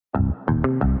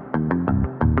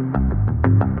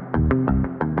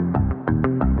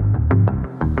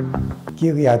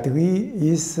Geriatrie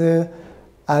ist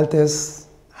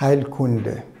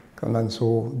Altersheilkunde, kann man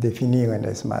so definieren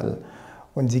erstmal.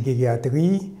 Und die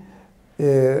Geriatrie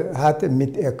hat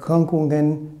mit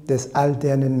Erkrankungen des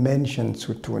alternden Menschen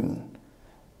zu tun,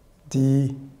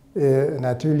 die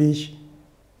natürlich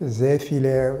sehr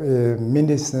viele,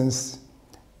 mindestens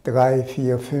 3,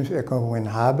 4, 5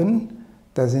 Erkrankungen haben.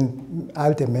 Das sind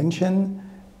alte Menschen,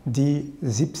 die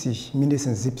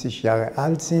mindestens 70 Jahre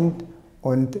alt sind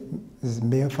und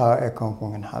mehrfache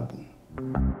Erkrankungen haben.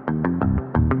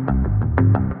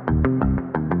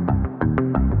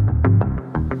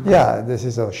 Ja, das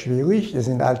ist auch schwierig. Das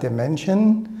sind alte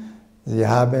Menschen.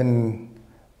 Man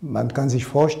kann sich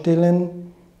vorstellen,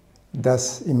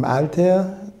 dass im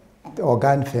Alter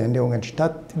Organveränderungen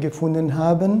stattgefunden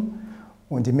haben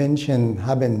und die Menschen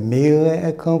haben mehrere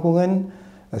Erkrankungen.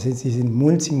 Das heißt, sie sind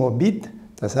multimorbid,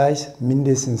 das heißt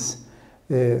mindestens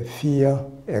 4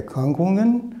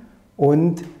 Erkrankungen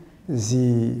und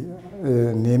sie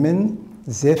nehmen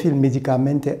sehr viele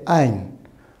Medikamente ein.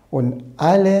 Und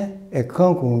alle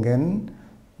Erkrankungen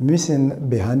müssen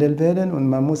behandelt werden und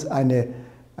man muss einen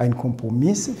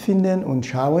Kompromiss finden und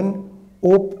schauen,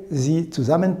 ob sie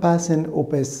zusammenpassen,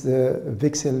 ob es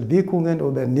Wechselwirkungen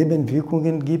oder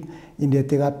Nebenwirkungen gibt in der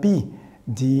Therapie,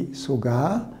 die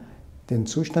sogar den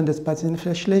Zustand des Patienten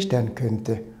verschlechtern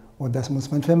könnte. Und das muss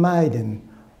man vermeiden.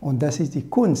 Und das ist die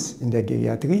Kunst in der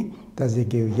Geriatrie, dass der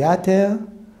Geriater,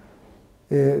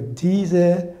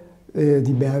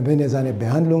 wenn er seine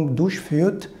Behandlung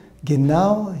durchführt,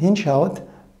 genau hinschaut,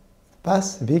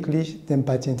 was wirklich dem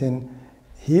Patienten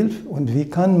hilft und wie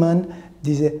kann man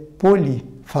diese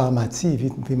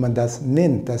Polypharmazie, wie man das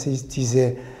nennt, das ist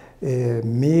diese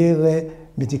mehrere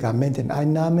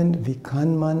Medikamenteneinnahmen, wie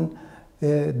kann man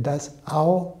das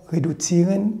auch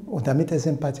reduzieren, und damit es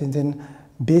dem Patienten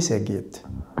besser geht.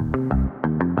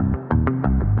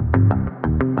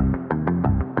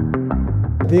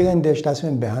 Während der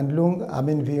stationären Behandlung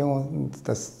haben wir uns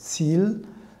das Ziel,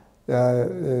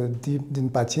 den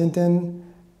Patienten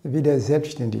wieder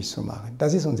selbstständig zu machen.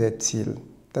 Das ist unser Ziel,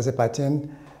 dass der Patient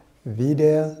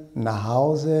wieder nach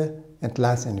Hause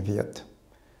entlassen wird.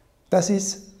 Das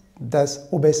ist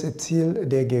das oberste Ziel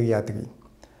der Geriatrie.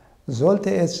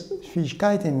 Sollte es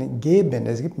Schwierigkeiten geben,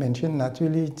 es gibt Menschen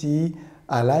natürlich, die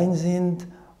allein sind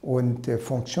und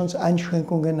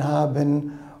Funktionseinschränkungen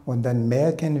haben, und dann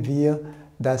merken wir,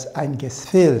 dass einiges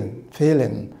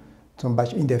fehlen, zum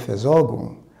Beispiel in der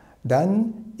Versorgung,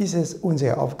 dann ist es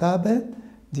unsere Aufgabe,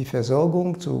 die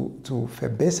Versorgung zu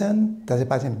verbessern, dass der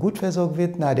Patient gut versorgt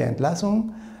wird nach der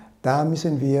Entlassung. Da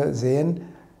müssen wir sehen,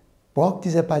 braucht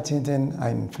dieser Patient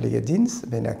einen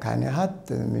Pflegedienst? Wenn er keine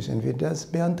hat, dann müssen wir das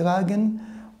beantragen.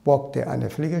 Braucht er eine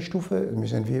Pflegestufe?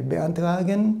 Müssen wir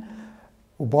beantragen.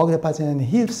 Und braucht der Patient ein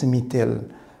Hilfsmittel?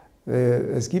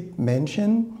 Es gibt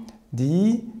Menschen,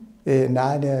 die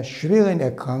nach einer schweren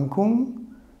Erkrankung,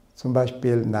 zum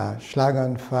Beispiel nach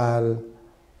Schlaganfall,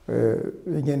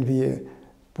 irgendwie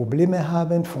Probleme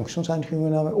haben,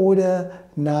 Funktionseinschränkungen haben oder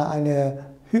nach einer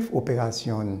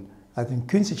Hüftoperation, also ein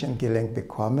künstliches Gelenk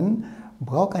bekommen,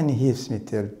 braucht ein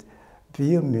Hilfsmittel.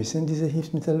 Wir müssen diese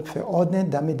Hilfsmittel verordnen,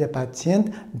 damit der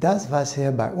Patient das, was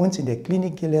er bei uns in der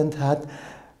Klinik gelernt hat,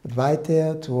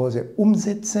 weiter zu Hause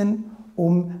umsetzen,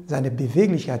 um seine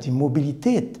Beweglichkeit, die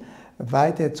Mobilität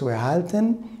weiter zu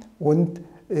erhalten und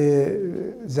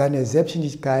seine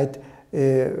Selbstständigkeit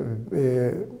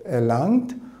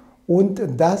erlangt. Und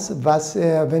das, was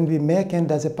wenn wir merken,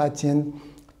 dass der Patient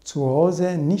zu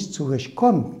Hause nicht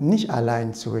zurechtkommt, nicht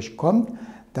allein zurechtkommt,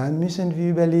 dann müssen wir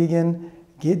überlegen,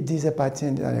 geht dieser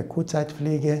Patient in eine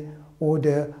Kurzzeitpflege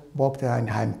oder braucht er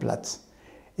einen Heimplatz.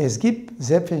 Es gibt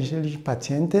selbstverständlich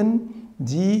Patienten,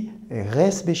 die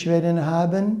Restbeschwerden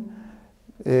haben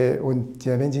und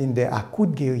wenn sie in der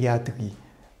Akutgeriatrie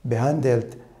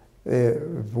behandelt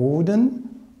wurden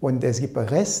und es gibt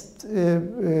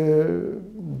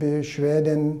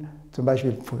Restbeschwerden, zum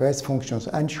Beispiel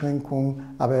Restfunktionseinschränkungen,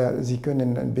 aber sie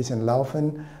können ein bisschen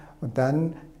laufen, und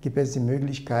dann gibt es die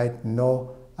Möglichkeit,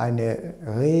 noch eine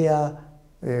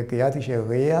geriatrische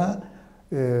Reha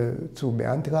zu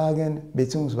beantragen,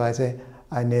 beziehungsweise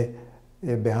eine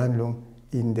Behandlung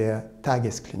in der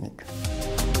Tagesklinik.